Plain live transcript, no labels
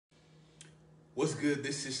What's good?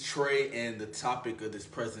 This is Trey, and the topic of this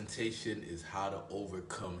presentation is how to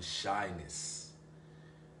overcome shyness.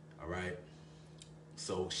 All right.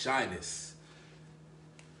 So, shyness.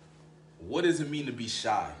 What does it mean to be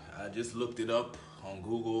shy? I just looked it up on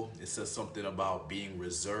Google. It says something about being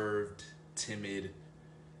reserved, timid,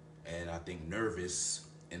 and I think nervous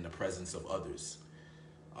in the presence of others.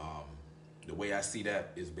 Um, the way I see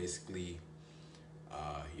that is basically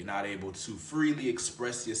you're not able to freely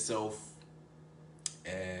express yourself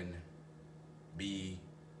and be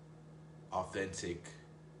authentic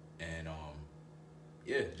and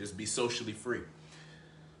yeah, just be socially free.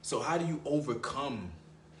 So how do you overcome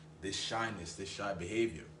this shyness, this shy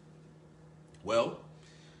behavior? Well,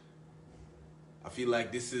 I feel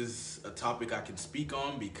like this is a topic I can speak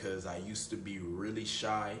on because I used to be really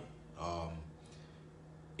shy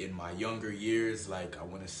in my younger years, like I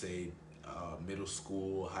want to say middle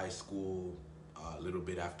school, high school, a little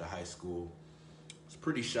bit after high school. I was a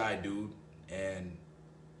pretty shy dude, and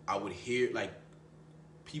I would hear like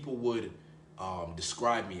people would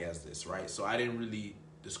describe me as this, right? So I didn't really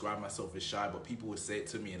describe myself as shy, but people would say it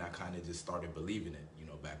to me, and I kind of just started believing it,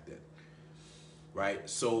 back then, right?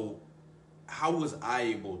 So how was I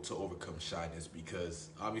able to overcome shyness?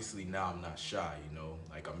 Because obviously now I'm not shy,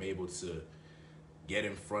 like I'm able to get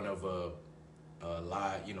in front of a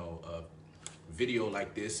live, a video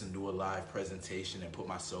like this and do a live presentation and put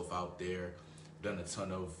myself out there. Done a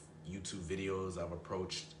ton of YouTube videos. I've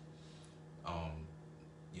approached,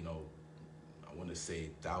 you know, I want to say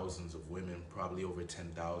thousands of women, probably over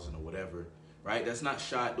 10,000 or whatever, right? That's not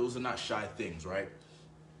shy. Those are not shy things, right?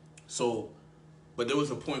 So, but there was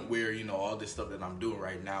a point where, all this stuff that I'm doing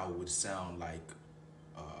right now would sound like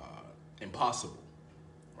impossible,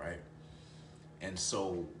 right? And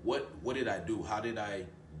so what did I do? How did I,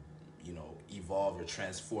 evolve or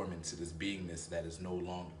transform into this beingness that is no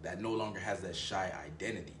longer has that shy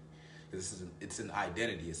identity? Because it's an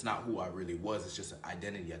identity. It's not who I really was. It's just an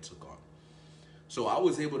identity I took on. So I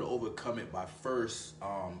was able to overcome it by first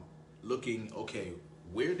looking, okay,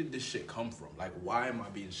 where did this shit come from? Like, why am I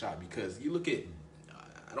being shy? Because you look at,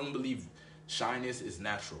 I don't believe shyness is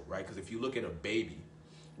natural, right? Because if you look at a baby,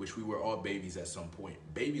 which we were all babies at some point,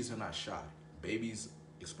 babies are not shy. Babies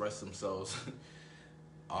express themselves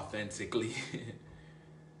authentically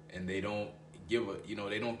and they don't they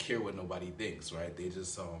don't care what nobody thinks, right? They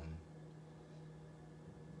just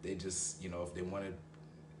if they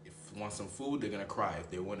want some food, they're gonna cry. If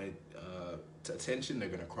they wanted attention, they're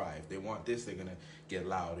gonna cry. If they want this, they're gonna get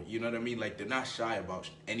loud. You know what I mean? Like, they're not shy about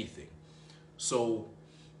anything. So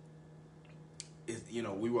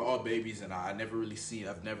we were all babies, and I've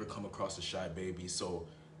never come across a shy baby. So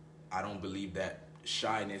I don't believe that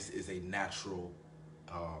shyness is a natural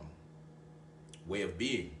way of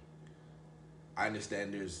being. I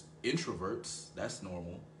understand there's introverts. That's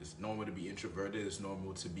normal. It's normal to be introverted. It's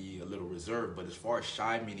normal to be a little reserved. But as far as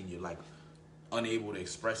shy, meaning you're like unable to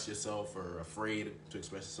express yourself or afraid to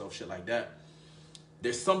express yourself, shit like that,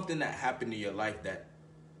 there's something that happened in your life that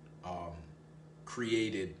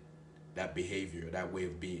created that behavior, that way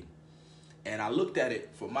of being. And I looked at it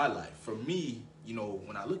for my life. For me,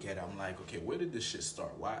 when I look at it, I'm like, okay, where did this shit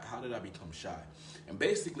start? How did I become shy? And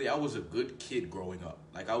basically, I was a good kid growing up.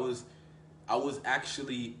 Like, I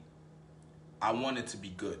wanted to be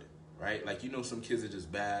good, right? Like, some kids are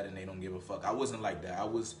just bad and they don't give a fuck. I wasn't like that.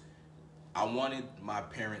 I wanted my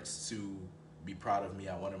parents to be proud of me.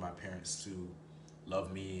 I wanted my parents to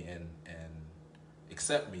love me and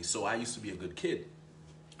accept me. So I used to be a good kid.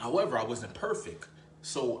 However, I wasn't perfect.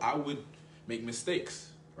 So I would make mistakes,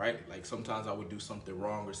 right? Like, sometimes I would do something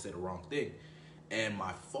wrong or say the wrong thing. And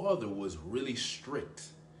my father was really strict.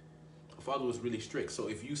 So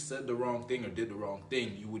if you said the wrong thing or did the wrong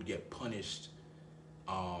thing, you would get punished,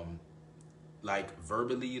 like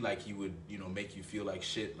verbally, like he would, make you feel like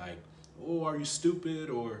shit, like, oh, are you stupid?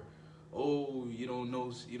 Or, oh, you don't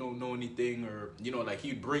know anything, or, like,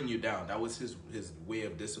 he'd bring you down. That was his way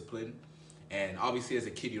of discipline. And obviously, as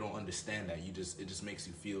a kid, you don't understand that. It just makes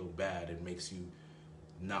you feel bad. It makes you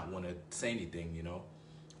not want to say anything,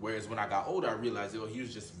 Whereas when I got older, I realized, he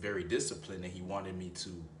was just very disciplined, and he wanted me to,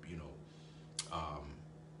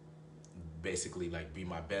 basically, like, be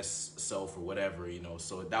my best self or whatever,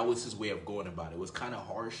 So that was his way of going about it. It was kind of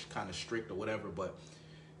harsh, kind of strict or whatever. But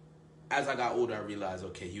as I got older, I realized,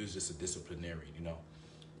 okay, he was just a disciplinarian,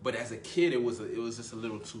 But as a kid, it was just a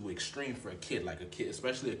little too extreme for a kid. Like, a kid,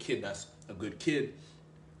 especially a kid that's a good kid,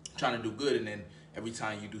 trying to do good, and then every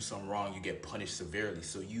time you do something wrong, you get punished severely.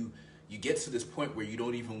 So you get to this point where you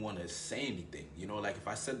don't even want to say anything. Like, if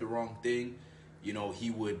I said the wrong thing, he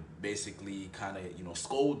would basically kind of,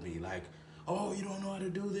 scold me, like, oh, you don't know how to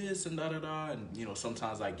do this and da da da. And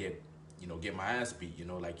sometimes I get, get my ass beat.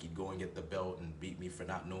 Like he'd go and get the belt and beat me for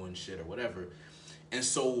not knowing shit or whatever. And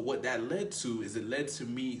so what that led to is it led to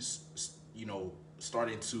me,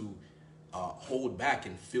 starting to hold back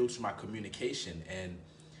and filter my communication, and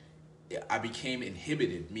I became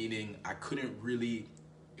inhibited, meaning I couldn't really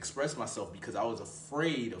express myself because I was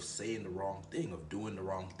afraid of saying the wrong thing, of doing the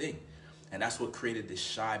wrong thing. And that's what created this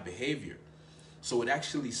shy behavior. So it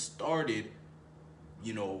actually started,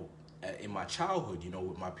 you know, in my childhood,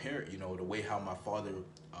 with my parent, the way how my father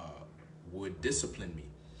uh, would discipline me.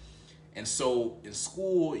 And so in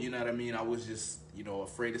school, you know what I mean, I was just,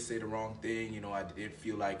 afraid to say the wrong thing. I didn't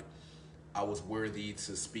feel like I was worthy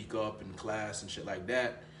to speak up in class and shit like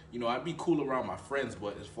that. I'd be cool around my friends,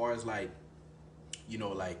 but as far as like,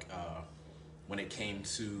 when it came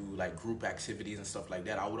to like group activities and stuff like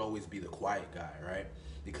that, I would always be the quiet guy, right?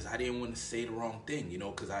 Because I didn't want to say the wrong thing,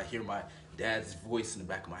 because I hear my dad's voice in the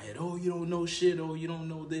back of my head, oh, you don't know shit, oh, you don't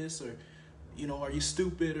know this, or, are you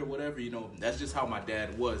stupid or whatever, that's just how my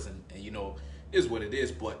dad was, and is what it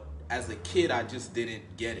is. But as a kid, I just didn't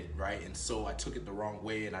get it, right? And so I took it the wrong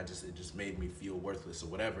way, and it just made me feel worthless or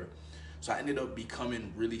whatever. So I ended up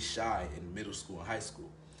becoming really shy in middle school and high school.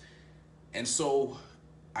 And so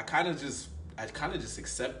I kind of just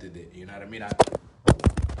accepted it. You know what I mean?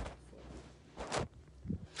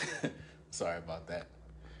 Sorry about that.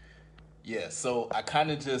 Yeah, so I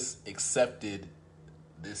kind of just accepted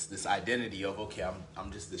this identity of, okay,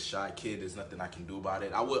 I'm just this shy kid. There's nothing I can do about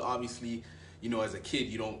it. I would obviously, as a kid,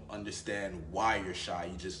 you don't understand why you're shy.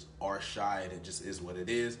 You just are shy, and it just is what it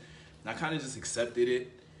is. And I kind of just accepted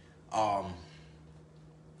it. Um,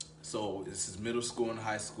 so this is middle school and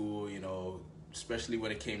high school. Especially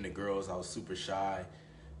when it came to girls, I was super shy.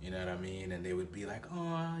 You know what I mean? And they would be like,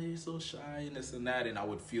 "Oh, you're so shy," and this and that, and I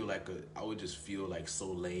would just feel like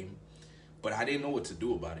so lame. But I didn't know what to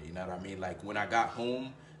do about it. You know what I mean? Like when I got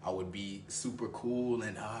home, I would be super cool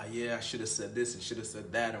and yeah, I should have said this and should have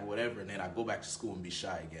said that or whatever, and then I go back to school and be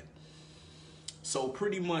shy again. So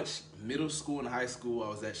pretty much middle school and high school, I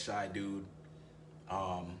was that shy dude.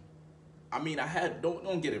 Um, I mean, I had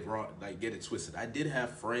don't get it wrong, like get it twisted. I did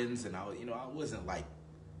have friends, and I wasn't like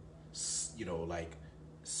like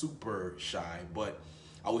super shy, but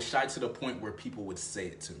I was shy to the point where people would say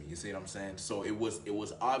it to me. You see what I'm saying? So it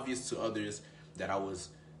was obvious to others that I was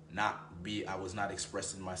not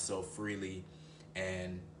expressing myself freely,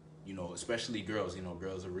 and especially girls.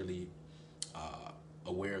 Girls are really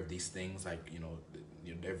aware of these things. Like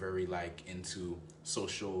they're very like into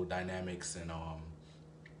social dynamics and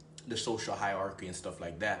the social hierarchy and stuff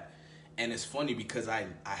like that. And it's funny because I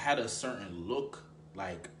had a certain look.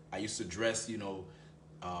 Like I used to dress,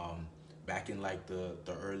 um, back in like the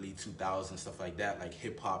early 2000s, stuff like that, like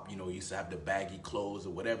hip hop, used to have the baggy clothes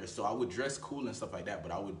or whatever. So I would dress cool and stuff like that,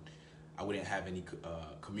 but I wouldn't have any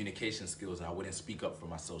communication skills, and I wouldn't speak up for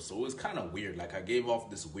myself. So it was kind of weird. Like I gave off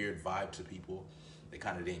this weird vibe to people. They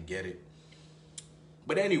kind of didn't get it.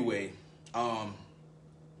 But anyway, um,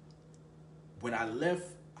 when I left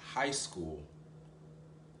high school,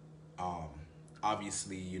 um,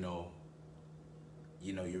 obviously, you're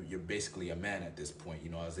basically a man at this point.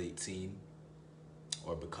 I was 18,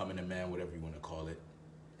 or becoming a man, whatever you want to call it,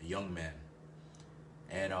 a young man.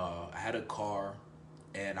 And I had a car,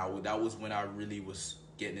 and that was when I really was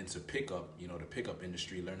getting into pickup, the pickup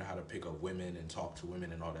industry, learning how to pick up women and talk to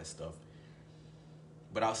women and all that stuff.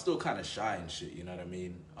 But I was still kind of shy and shit, you know what I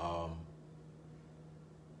mean?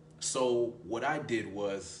 So what I did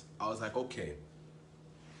was I was like, okay,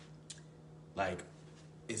 like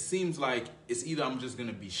it seems like it's either I'm just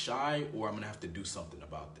gonna be shy or I'm gonna have to do something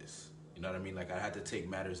about this. You know what I mean? Like I had to take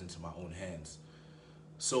matters into my own hands.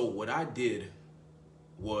 So what I did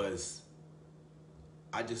was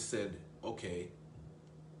I just said, okay,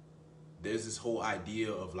 there's this whole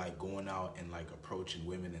idea of like going out and like approaching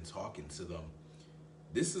women and talking to them.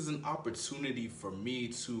 This is an opportunity for me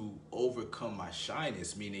to overcome my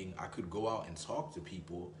shyness, meaning I could go out and talk to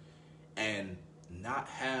people and not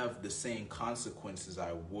have the same consequences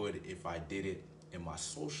I would if I did it in my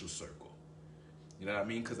social circle. You know what I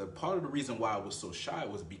mean? Because a part of the reason why I was so shy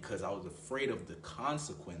was because I was afraid of the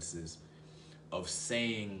consequences of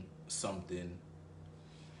saying something,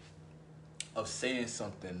 of saying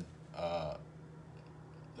something. Uh,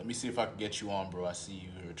 Let me see if I can get you on, bro. I see you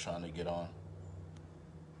here trying to get on.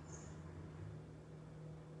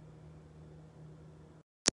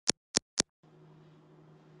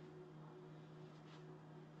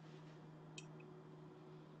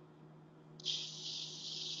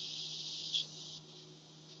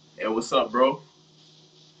 Hey, what's up, bro?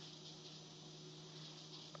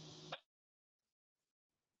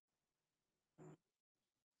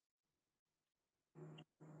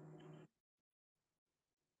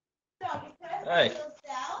 Hi.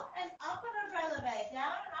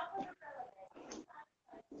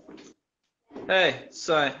 Hey,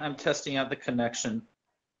 sorry, I'm testing out the connection.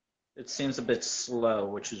 It seems a bit slow,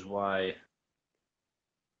 which is why,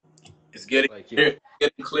 It's getting like, clear,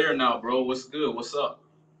 getting clear now, bro. What's good? What's up?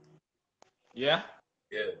 yeah?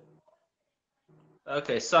 Yeah.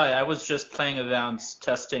 Okay, sorry, I was just playing around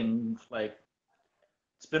testing, like,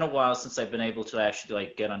 it's been a while since I've been able to actually,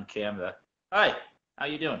 like, get on camera. Hi, how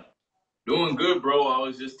you doing? Doing good, bro. I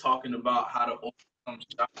was just talking about how to overcome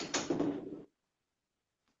shy.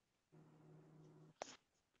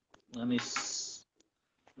 Let me,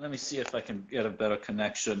 let me see if I can get a better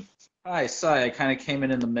connection. Hi, sorry, I kind of came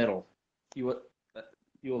in the middle. You were, uh,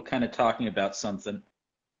 you were kind of talking about something.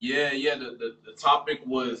 Yeah, yeah. The topic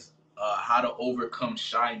was how to overcome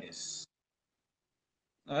shyness.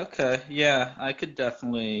 Okay, yeah, I could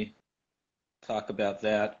definitely talk about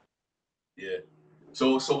that. Yeah.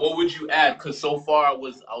 So what would you add? Because so far I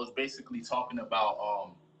was basically talking about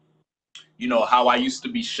how I used to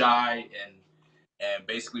be shy and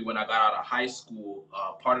basically when I got out of high school,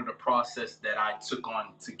 part of the process that I took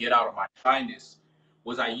on to get out of my shyness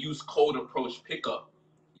was I used cold approach pickup.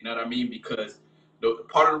 You know what I mean? Because the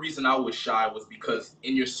part of the reason I was shy was because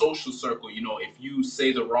in your social circle, if you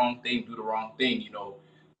say the wrong thing, do the wrong thing,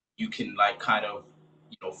 you can like kind of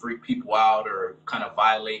freak people out or kind of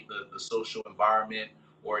violate the social environment,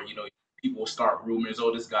 or people start rumors,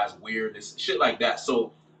 oh, this guy's weird, this shit like that.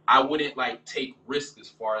 So I wouldn't like take risks as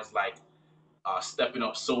far as like stepping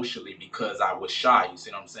up socially because I was shy. You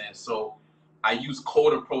see what I'm saying? So I use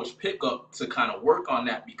cold approach pickup to kind of work on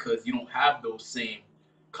that because you don't have those same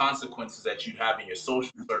consequences that you have in your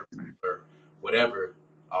social circle or whatever.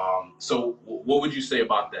 So what would you say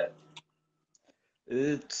about that?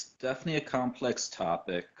 It's definitely a complex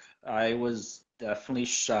topic. I was definitely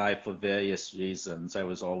shy for various reasons. I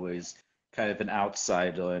was always kind of an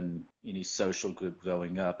outsider in any social group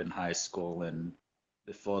growing up in high school, and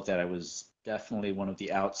before that, I was definitely one of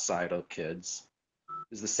the outsider kids.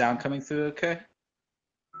 Is the sound coming through okay?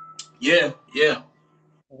 Yeah, yeah,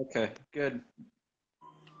 Okay, good.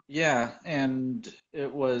 Yeah, and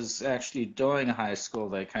it was actually during high school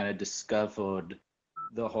that I kind of discovered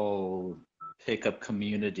the whole pickup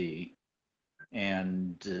community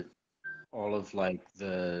and all of like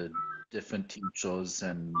the different teachers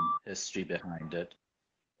and history behind it,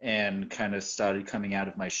 and kind of started coming out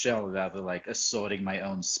of my shell, rather like assorting my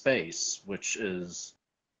own space, which is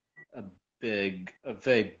a a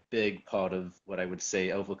very big part of what I would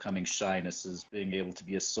say overcoming shyness is being able to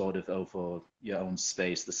be assortive over your own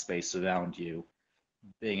space, the space around you,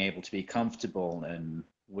 being able to be comfortable in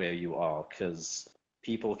where you are, because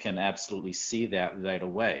people can absolutely see that right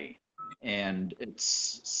away. And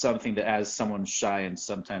it's something that, as someone shy and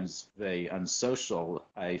sometimes very unsocial,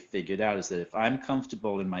 I figured out is that if I'm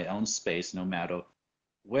comfortable in my own space, no matter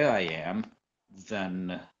where I am,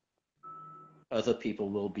 then other people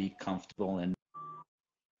will be comfortable and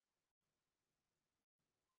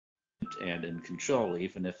in control,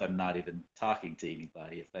 even if I'm not even talking to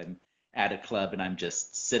anybody. If I'm at a club and I'm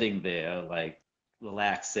just sitting there, like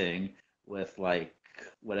relaxing with like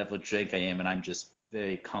whatever drink I am, and I'm just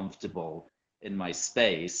very comfortable in my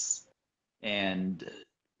space. And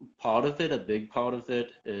part of it, a big part of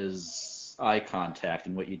it, is eye contact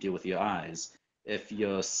and what you do with your eyes. If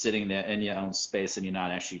you're sitting there in your own space and you're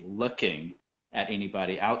not actually looking at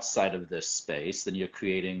anybody outside of this space, then you're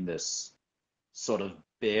creating this sort of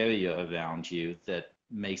barrier around you that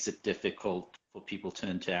makes it difficult for people to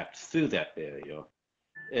interact through that barrier.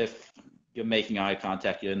 If you're making eye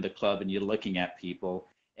contact, you're in the club and you're looking at people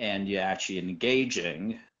and you're actually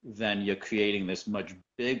engaging, then you're creating this much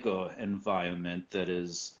bigger environment that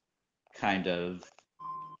is kind of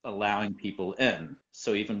allowing people in.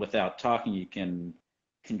 So even without talking, you can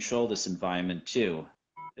control this environment too.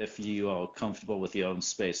 If you are comfortable with your own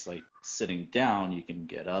space, like sitting down, you can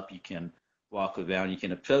get up, you can walk around, you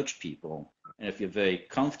can approach people. And if you're very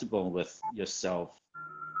comfortable with yourself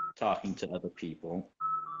talking to other people,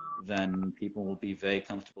 then people will be very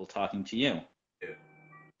comfortable talking to you. yeah,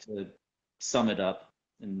 To sum it up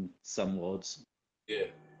in some words. yeah,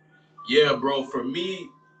 yeah, bro. For me,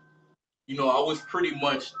 I was pretty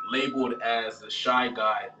much labeled as a shy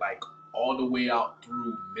guy, like all the way out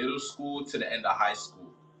through middle school to the end of high school.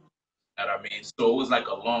 You know what I mean? So it was like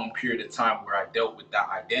a long period of time where I dealt with that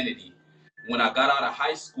identity. When I got out of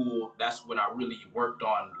high school, that's when I really worked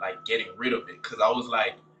on like getting rid of it. Cause I was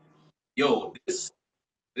like, yo,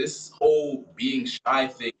 this whole being shy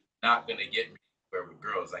thing is not gonna get me anywhere with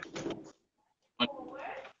girls. Like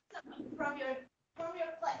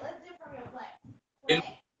in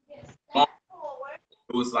long,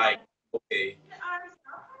 it was like, okay.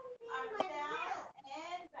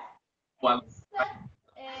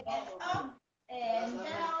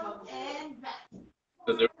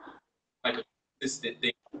 consistent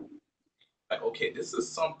thing. Like, okay, this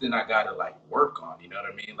is something I gotta like work on. You know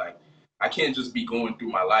what I mean? Like, I can't just be going through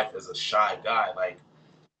my life as a shy guy. Like,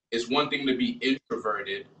 it's one thing to be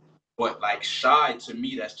introverted, but like shy to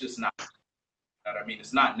me, that's just not. You know what I mean?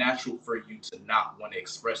 It's not natural for you to not want to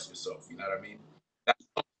express yourself. You know what I mean? That's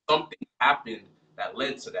something happened that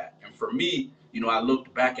led to that. And for me, I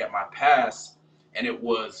looked back at my past, and it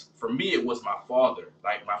was for me, it was my father.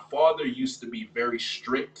 Like my father used to be very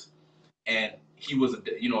strict, and he was a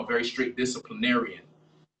very strict disciplinarian.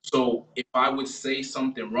 So if I would say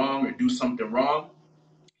something wrong or do something wrong,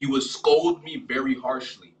 he would scold me very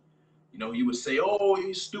harshly. He would say, "Oh,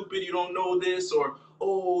 you're stupid. You don't know this," or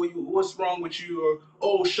 "Oh, what's wrong with you?" or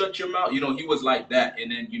 "Oh, shut your mouth." He was like that,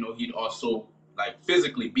 and then he'd also like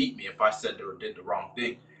physically beat me if I said or did the wrong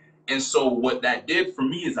thing. And so what that did for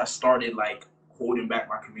me is I started like holding back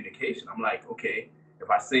my communication. I'm like, okay, if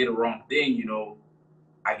I say the wrong thing,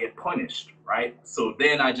 I get punished, right? So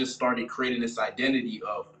then I just started creating this identity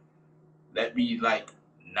of let me like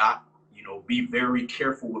not be very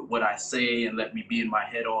careful with what I say and let me be in my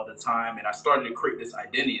head all the time. And I started to create this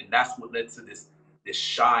identity, and that's what led to this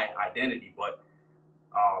shy identity. But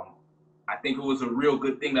um, I think it was a real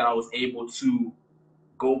good thing that I was able to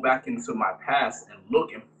go back into my past and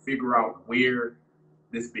look and figure out where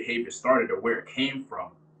this behavior started or where it came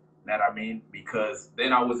from. You know what I mean? Because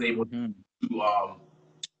then I was able Hmm.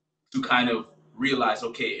 to kind of realize,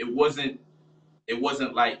 okay, it wasn't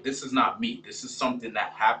like this is not me. This is something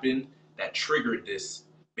that happened that triggered this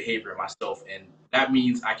behavior in myself, and that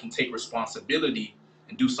means I can take responsibility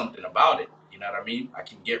and do something about it. You know what I mean? I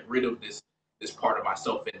can get rid of this part of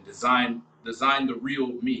myself and design the real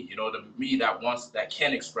me. The me that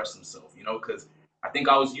can express himself. Because I think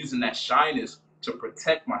I was using that shyness to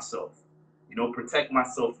protect myself. Protect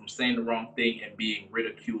myself from saying the wrong thing and being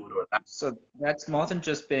ridiculed or not. So that's more than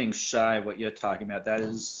just being shy, what you're talking about. That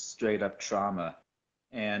is straight up trauma.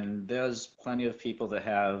 And there's plenty of people that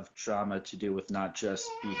have trauma to do with not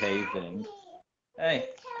just behaving. Hey,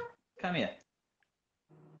 come here.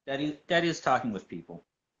 Daddy is talking with people.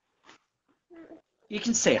 You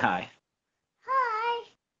can say hi.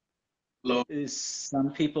 Is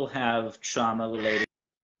some people have trauma related,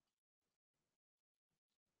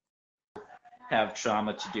 have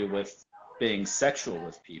trauma to do with being sexual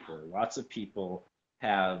with people. Lots of people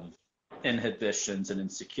have inhibitions and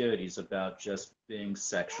insecurities about just being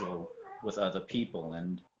sexual with other people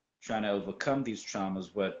and trying to overcome these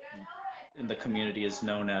traumas, what in the community is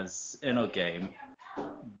known as inner game,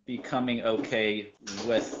 becoming okay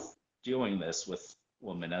with doing this with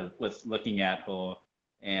women, with looking at her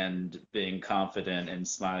and being confident and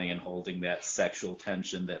smiling and holding that sexual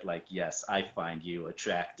tension that, like, yes, I find you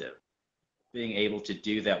attractive. Being able to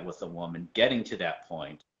do that with a woman, getting to that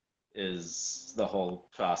point, is the whole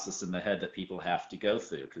process in the head that people have to go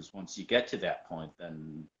through. Because once you get to that point,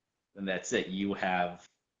 then that's it. You have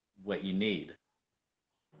what you need.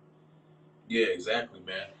 Yeah, exactly,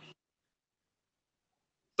 man.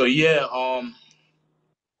 So yeah,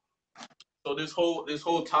 so this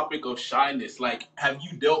whole topic of shyness, like, have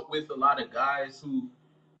you dealt with a lot of guys who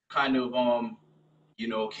kind of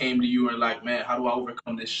came to you and like, man, how do I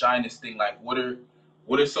overcome this shyness thing? Like, what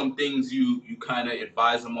are some things you kind of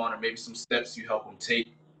advise them on, or maybe some steps you help them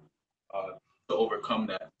take uh, to overcome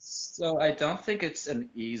that? So I don't think it's an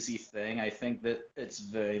easy thing. I think that it's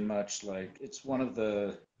very much like it's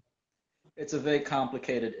a very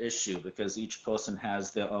complicated issue because each person has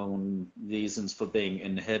their own reasons for being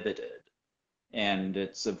inhibited. And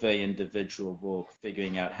it's a very individual work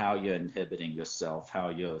figuring out how you're inhibiting yourself, how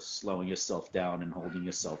you're slowing yourself down and holding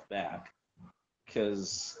yourself back.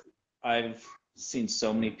 Because I've seen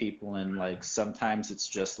so many people, and like sometimes it's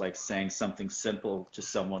just like saying something simple to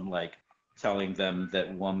someone, like telling them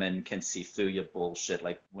that woman can see through your bullshit.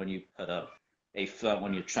 Like when you put a front,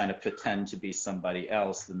 when you're trying to pretend to be somebody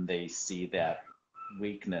else, then they see that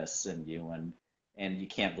weakness in you, and you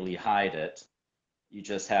can't really hide it. You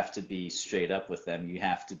just have to be straight up with them. You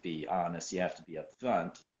have to be honest. You have to be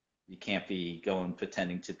upfront. You can't be going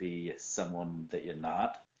pretending to be someone that you're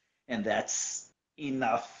not. And that's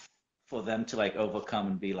enough for them to like overcome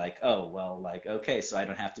and be like, oh, well, like, okay, so I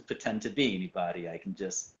don't have to pretend to be anybody. I can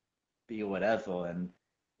just be whatever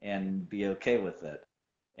and be okay with it.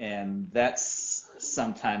 And that's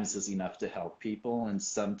sometimes is enough to help people, and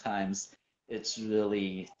sometimes it's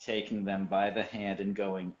really taking them by the hand and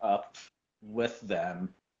going up with them,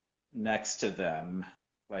 next to them,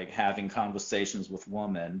 like having conversations with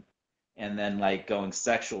women, and then like going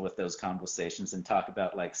sexual with those conversations and talk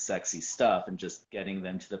about like sexy stuff and just getting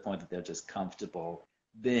them to the point that they're just comfortable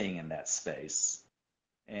being in that space.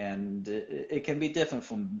 And it can be different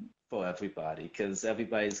for everybody because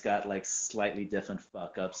everybody's got like slightly different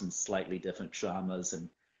fuck ups and slightly different traumas and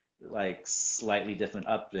like slightly different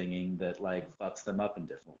upbringing that like fucks them up in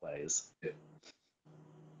different ways. Yeah.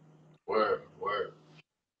 Word, word.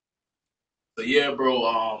 So yeah,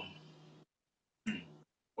 bro.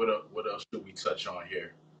 What else should we touch on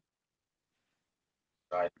here?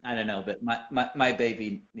 I, I don't know, but my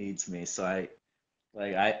baby needs me, so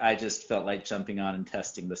I just felt like jumping on and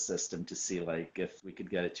testing the system to see like if we could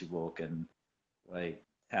get it to work and like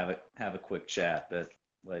have a quick chat. But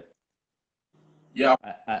like yeah,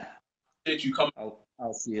 I I appreciate you coming.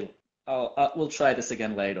 I'll see you. We'll try this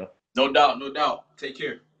again later. No doubt, no doubt. Take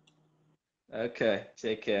care. Okay,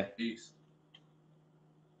 take care. Peace.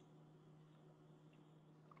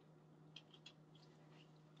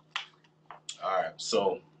 All right.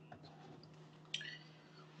 So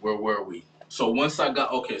where were we? So once I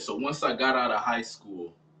got out of high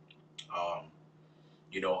school, um,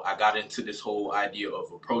 I got into this whole idea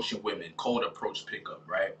of approaching women, cold approach pickup,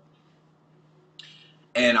 right?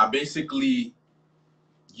 And I basically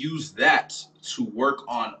used that to work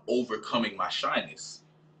on overcoming my shyness,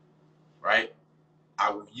 right?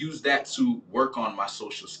 I use that to work on my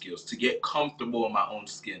social skills, to get comfortable in my own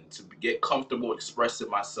skin, to get comfortable expressing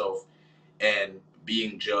myself and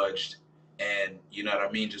being judged, and you know what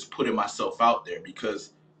I mean, just putting myself out there,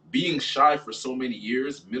 because being shy for so many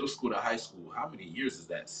years, middle school to high school, how many years is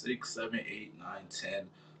that?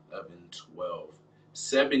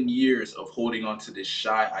 7 years of holding on to this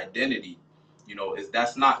shy identity, is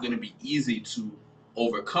that's not going to be easy to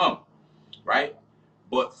overcome, right?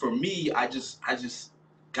 But for me, I just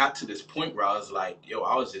got to this point where I was like, yo,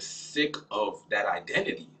 I was just sick of that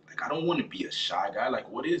identity. Like, I don't want to be a shy guy. Like,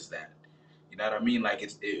 what is that? You know what I mean? Like,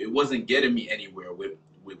 it wasn't getting me anywhere with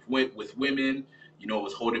women. It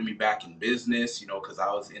was holding me back in business. Because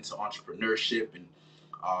I was into entrepreneurship and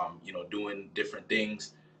doing different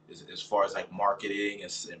things as far as like marketing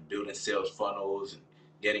and building sales funnels and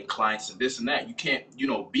getting clients and this and that. You can't,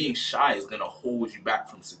 being shy is gonna hold you back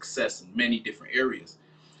from success in many different areas.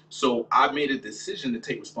 So I made a decision to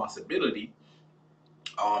take responsibility.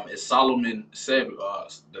 As Solomon said,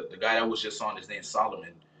 the guy that was just on, his name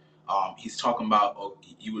Solomon. He's talking about.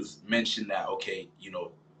 He was mentioned that, okay,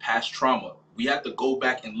 past trauma. We have to go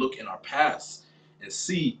back and look in our past and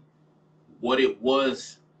see what it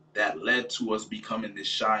was that led to us becoming this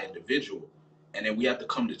shy individual, and then we have to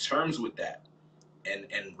come to terms with that and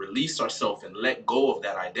release ourselves and let go of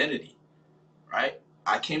that identity, right?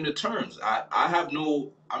 I came to terms.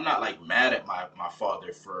 I'm not like mad at my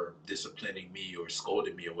father for disciplining me or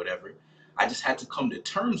scolding me or whatever. I just had to come to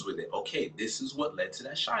terms with it. Okay, this is what led to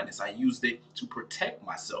that shyness. I used it to protect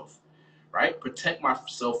myself, right? Protect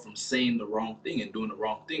myself from saying the wrong thing and doing the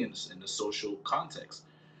wrong thing in the social context,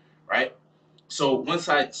 right? So once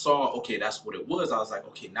I saw, okay, that's what it was, I was like,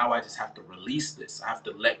 okay, now I just have to release this. I have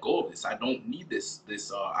to let go of this. I don't need this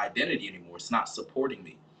identity anymore. It's not supporting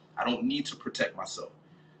me. I don't need to protect myself.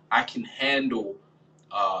 I can handle,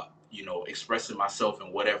 expressing myself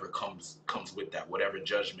and whatever comes with that, whatever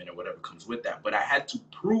judgment or whatever comes with that. But I had to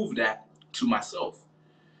prove that to myself.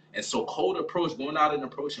 And so cold approach, going out and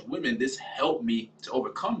approaching women, this helped me to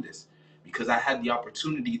overcome this, because I had the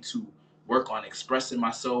opportunity to work on expressing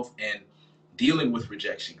myself and dealing with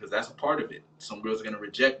rejection, because that's a part of it. Some girls are going to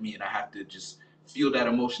reject me, and I have to just feel that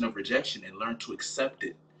emotion of rejection and learn to accept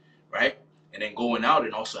it, right? And then going out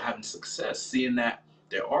and also having success, seeing that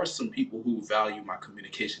there are some people who value my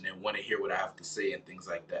communication and want to hear what I have to say and things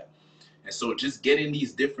like that. And so just getting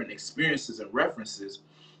these different experiences and references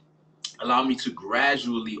allow me to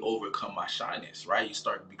gradually overcome my shyness, right? You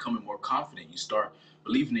start becoming more confident. You start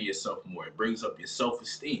believing in yourself more. It brings up your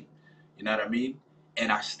self-esteem. You know what I mean?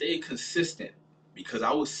 And I stayed consistent because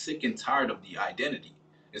I was sick and tired of the identity.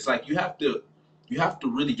 It's like you have to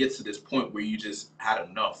really get to this point where you just had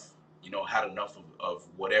enough, had enough of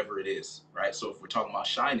whatever it is, right? So if we're talking about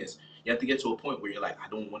shyness, you have to get to a point where you're like, I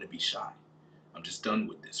don't want to be shy. I'm just done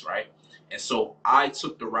with this, right? And so I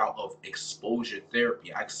took the route of exposure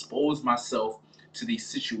therapy. I exposed myself to these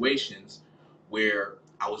situations where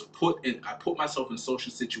I put myself in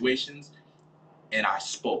social situations, and I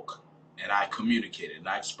spoke and I communicated and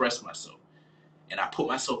I expressed myself, and I put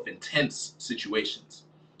myself in tense situations.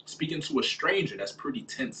 Speaking to a stranger, that's pretty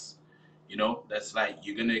tense. That's like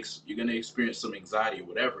you're gonna experience some anxiety or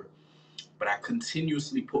whatever. But I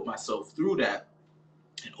continuously put myself through that,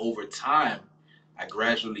 and over time, I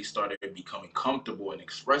gradually started becoming comfortable in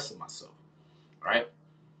expressing myself, right?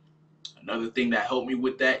 Another thing that helped me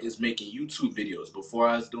with that is making YouTube videos. Before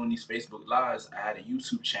I was doing these Facebook Lives, I had a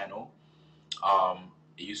YouTube channel. I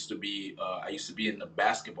used to be in the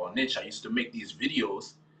basketball niche. I used to make these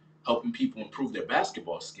videos helping people improve their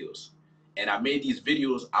basketball skills. And I made these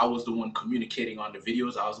videos. I was the one communicating on the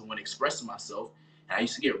videos. I was the one expressing myself. And I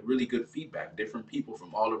used to get really good feedback. Different people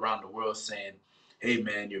from all around the world saying, hey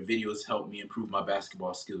man, your videos helped me improve my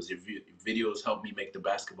basketball skills. Your videos helped me make the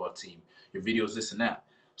basketball team. Your videos, this and that.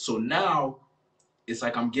 So now it's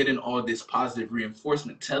like I'm getting all this positive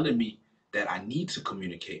reinforcement telling me that I need to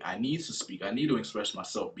communicate, I need to speak, I need to express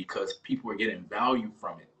myself because people are getting value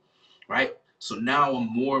from it, right? So now I'm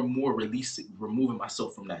more and more removing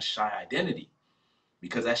myself from that shy identity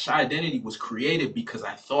because that shy identity was created because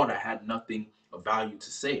I thought I had nothing of value to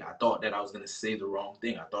say. I thought that I was going to say the wrong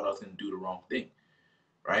thing. I thought I was going to do the wrong thing,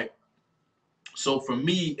 right? So for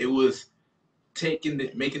me, it was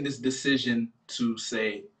making this decision to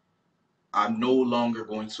say, I'm no longer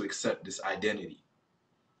going to accept this identity.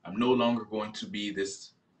 I'm no longer going to be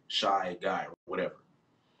this shy guy or whatever.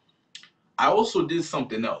 I also did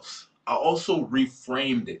something else. I also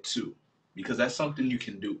reframed it too, because that's something you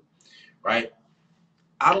can do, right?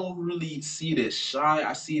 I don't really see this shy.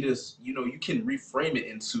 I see this, you can reframe it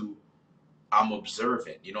into I'm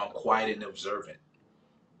observant, I'm quiet and observant,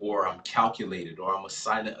 or I'm calculated, or I'm a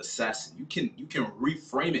silent assassin. You can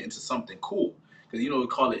reframe it into something cool. Because we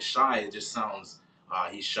call it shy, it just sounds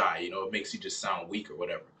he's shy, it makes you just sound weak or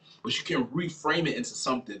whatever. But you can reframe it into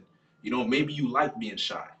something, maybe you like being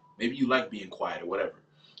shy, maybe you like being quiet or whatever.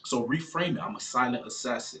 So reframe it. I'm a silent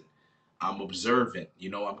assassin. I'm observant,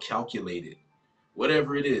 I'm calculated.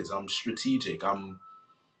 Whatever it is, I'm strategic, I'm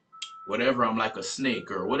whatever, I'm like a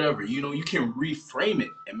snake or whatever. You can reframe it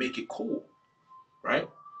and make it cool, right?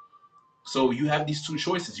 So you have these two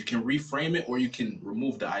choices. You can reframe it or you can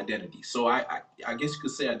remove the identity. So I guess you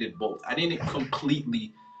could say I did both. I didn't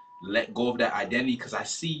completely let go of that identity because I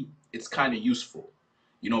see it's kind of useful.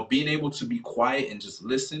 Being able to be quiet and just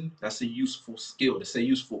listen, that's a useful skill. That's a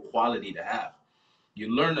useful quality to have.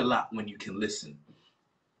 You learn a lot when you can listen.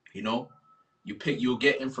 You know, you'll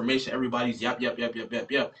get information. Everybody's yap, yap, yap, yap,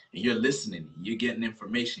 yap, yap. And you're listening. You're getting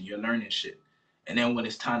information. You're learning shit. And then when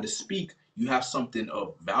it's time to speak, you have something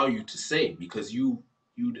of value to say because you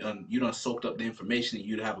done soaked up the information and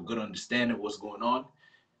you have a good understanding of what's going on,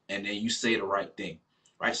 and then you say the right thing,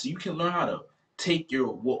 right? So you can learn how to take your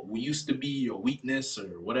what used to be your weakness or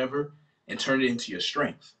whatever and turn it into your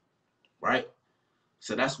strength, right?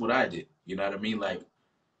 So that's what I did. You know what I mean? Like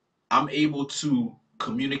I'm able to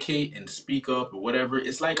communicate and speak up or whatever.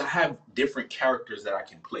 It's like I have different characters that I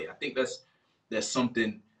can play. I think that's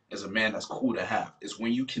something as a man that's cool to have. Is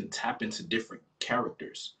when you can tap into different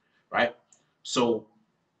characters, right? So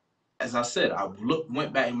as I said, I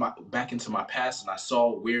went back into my past and I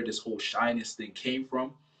saw where this whole shyness thing came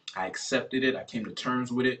from. I accepted it. I came to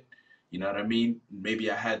terms with it. You know what I mean?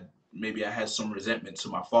 Maybe I had some resentment to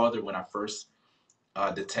my father when I first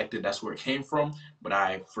detected that's where it came from, but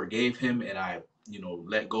I forgave him and I,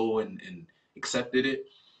 let go and accepted it.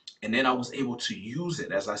 And then I was able to use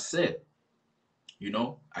it, as I said,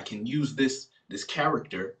 I can use this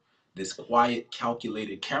character, this quiet,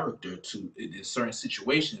 calculated character to in certain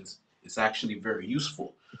situations. It's actually very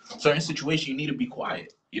useful. Certain situations you need to be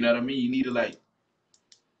quiet. You know what I mean? You need to like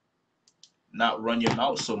not run your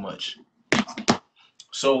mouth so much.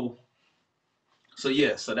 So so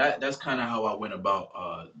yeah, so that's kind of how I went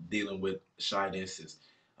about dealing with shyness is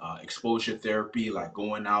exposure therapy, like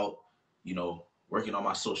going out, working on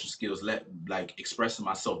my social skills, like expressing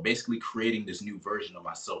myself, basically creating this new version of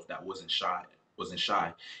myself that wasn't shy,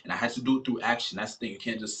 and I had to do it through action. That's the thing. You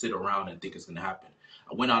can't just sit around and think it's gonna happen.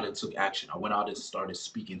 I went out and took action. I went out and started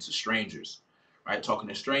speaking to strangers, right? Talking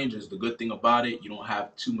to strangers. The good thing about it, you don't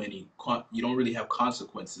have you don't really have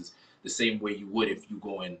consequences the same way you would if you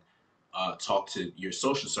go and talk to your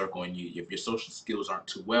social circle, and if your social skills aren't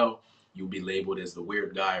too well, you'll be labeled as the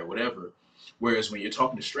weird guy or whatever. Whereas when you're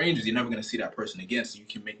talking to strangers, you're never going to see that person again, so you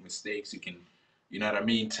can make mistakes. You can, you know what I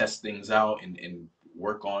mean, test things out and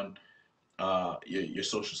work on your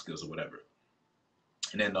social skills or whatever.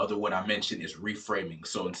 And then the other one I mentioned is reframing.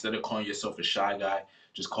 So instead of calling yourself a shy guy,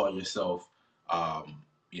 just call yourself,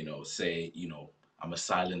 say, I'm a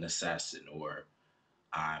silent assassin, or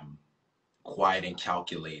I'm quiet and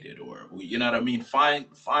calculated, or you know what I mean.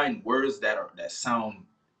 Find words that sound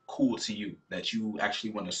cool to you, that you actually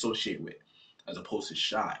want to associate with, as opposed to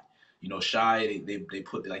shy. Shy, they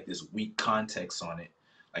put like this weak context on it,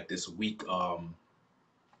 like this weak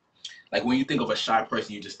like when you think of a shy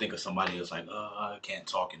person, you just think of somebody that's like, oh, I can't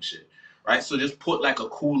talk and shit, right? So just put like a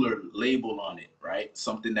cooler label on it, right?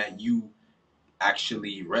 Something that you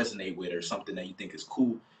actually resonate with, or something that you think is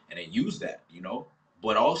cool, and then use that.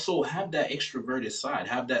 But also have that extroverted side,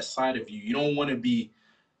 have that side of you. You don't want to be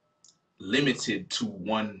limited to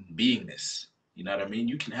one beingness. You know what I mean?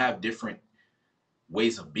 You can have different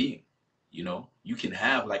ways of being. You know, you can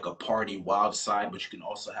have like a party wild side, but you can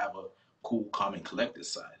also have a cool, calm, and collected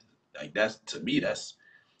side. Like that's to me, that's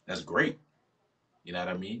great. You know what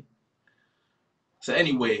I mean? So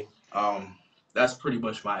anyway, that's pretty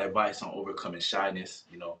much my advice on overcoming shyness.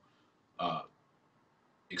 You know, uh,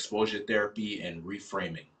 exposure therapy and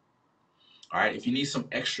reframing. All right. If you need some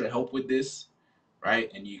extra help with this,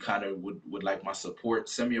 right, and you kind of would like my support,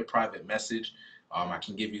 send me a private message. I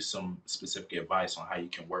can give you some specific advice on how you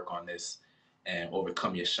can work on this and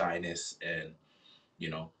overcome your shyness and,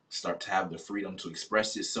 start to have the freedom to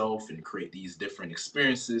express yourself and create these different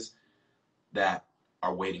experiences that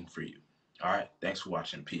are waiting for you. All right. Thanks for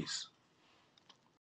watching. Peace.